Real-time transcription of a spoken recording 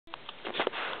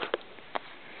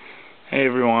Hey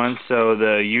everyone, so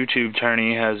the YouTube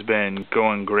tourney has been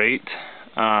going great.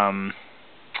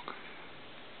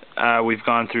 We've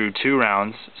gone through 2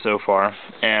 rounds so far,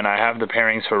 and I have the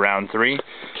pairings for round 3,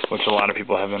 which a lot of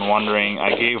people have been wondering.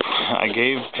 I gave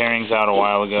pairings out a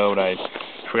while ago, but I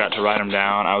forgot to write them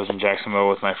down. I was in Jacksonville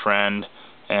with my friend,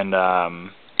 and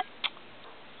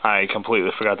I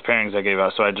completely forgot the pairings I gave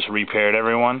out, so I just repaired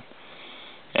everyone.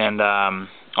 And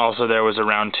also there was a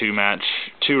round 2 match,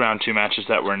 2 round 2 matches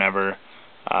that were never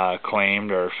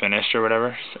claimed or finished or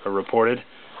whatever, or reported.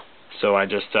 So I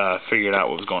just figured out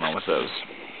what was going on with those.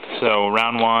 So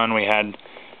round 1 we had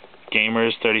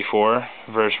Gamers34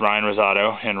 versus Ryan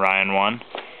Rosado, and Ryan won.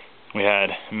 We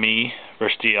had me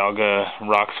versus Dialga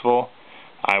Roxville.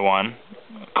 I won.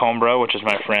 Combra, which is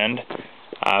my friend,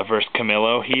 versus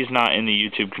Camillo. He's not in the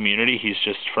YouTube community. He's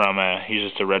just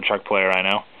a Redshark player I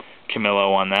know.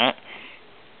 Camillo won that.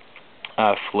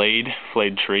 Flayed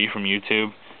Tree from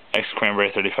YouTube,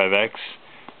 X-Cranberry35X.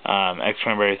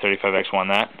 X-Cranberry35X won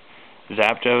that.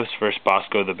 Zapdos versus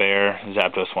Bosco the Bear.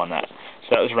 Zapdos won that.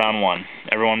 So that was round 1.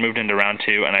 Everyone moved into round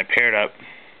 2, and I paired up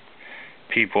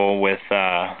people with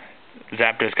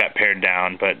Zapdos got paired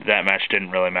down, but that match didn't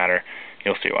really matter.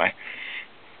 You'll see why.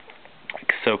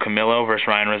 So Camillo versus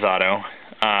Ryan Rosado.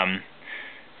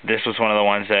 This was one of the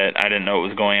ones that I didn't know what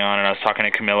was going on, and I was talking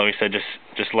to Camillo. He said,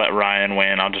 just let Ryan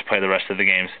win. I'll just play the rest of the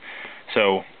games.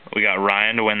 So we got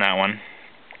Ryan to win that one.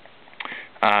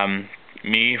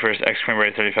 Me versus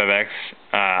X-Cranberry35X,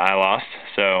 I lost.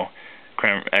 So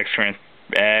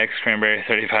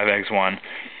X-Cranberry35X won.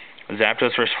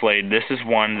 Zapdos versus Flayed. This is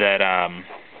one that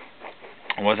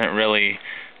wasn't really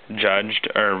judged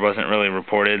or wasn't really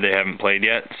reported. They haven't played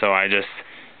yet, so I just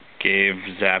gave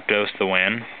Zapdos the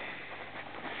win,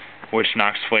 which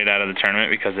knocks Flayed out of the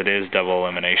tournament because it is double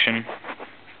elimination.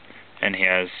 And he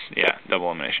has, yeah, double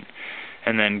elimination.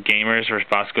 And then Gamers versus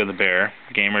Bosco the Bear.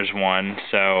 Gamers won,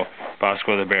 so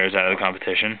Bosco the Bear is out of the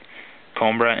competition.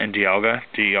 Combra and Dialga.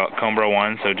 Combra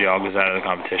won, so Dialga's out of the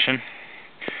competition.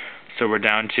 So we're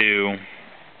down to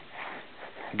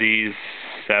these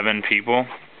 7 people.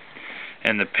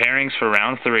 And the pairings for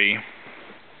round 3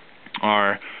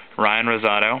 are Ryan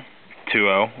Rosado,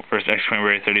 2-0, versus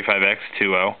X-Cranberry35X,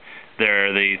 2-0.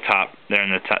 They're the top. They're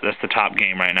in the top. That's the top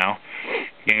game right now.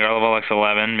 Gengar level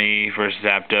X11, me versus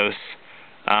Zapdos.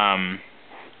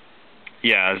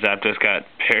 Yeah, Zapdos got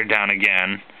paired down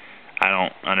again.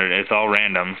 It's all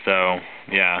random, so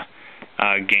yeah.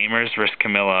 Gamers versus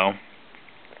Camillo.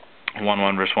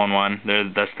 1-1 versus 1-1.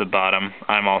 That's the bottom.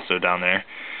 I'm also down there.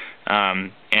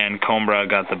 And Combra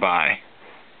got the bye.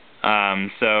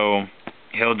 So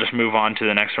he'll just move on to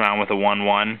the next round with a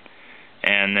 1-1,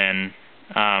 and then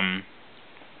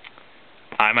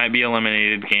I might be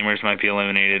eliminated, Gamers might be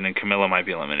eliminated, and Camillo might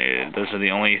be eliminated. Those are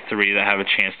the only 3 that have a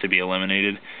chance to be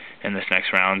eliminated in this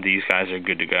next round. These guys are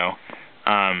good to go.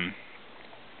 I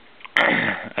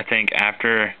think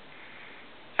after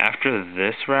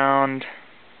this round,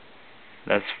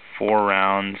 that's 4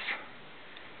 rounds.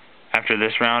 After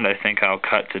this round, I think I'll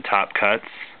cut to top cuts.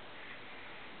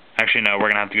 Actually, no, we're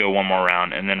going to have to go 1 more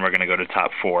round, and then we're going to go to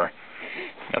top 4.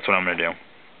 That's what I'm going to do.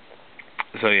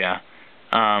 So, yeah.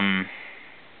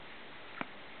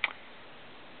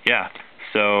 Yeah,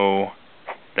 so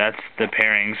that's the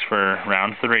pairings for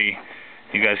round 3.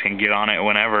 You guys can get on it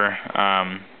whenever.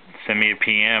 Send me a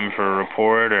PM for a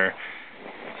report, or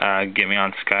get me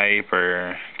on Skype,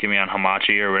 or get me on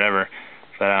Hamachi, or whatever.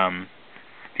 But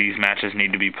these matches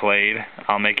need to be played.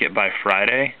 I'll make it by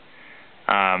Friday.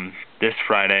 This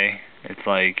Friday, it's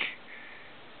like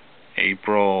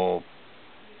April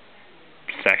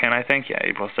 2nd, I think. Yeah,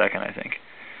 April 2nd, I think.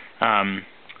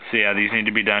 So yeah, these need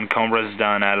to be done. Combra's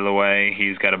done, out of the way.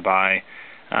 He's got a bye.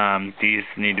 These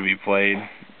need to be played.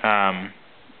 Zapdos,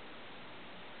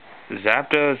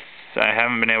 I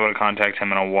haven't been able to contact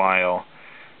him in a while,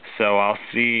 so I'll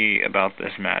see about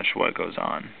this match, what goes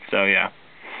on. So yeah,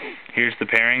 here's the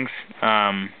pairings.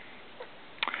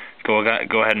 Go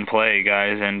ahead and play,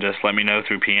 guys, and just let me know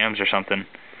through PMs or something.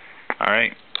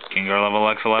 Alright, Gengar level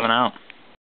X11 out.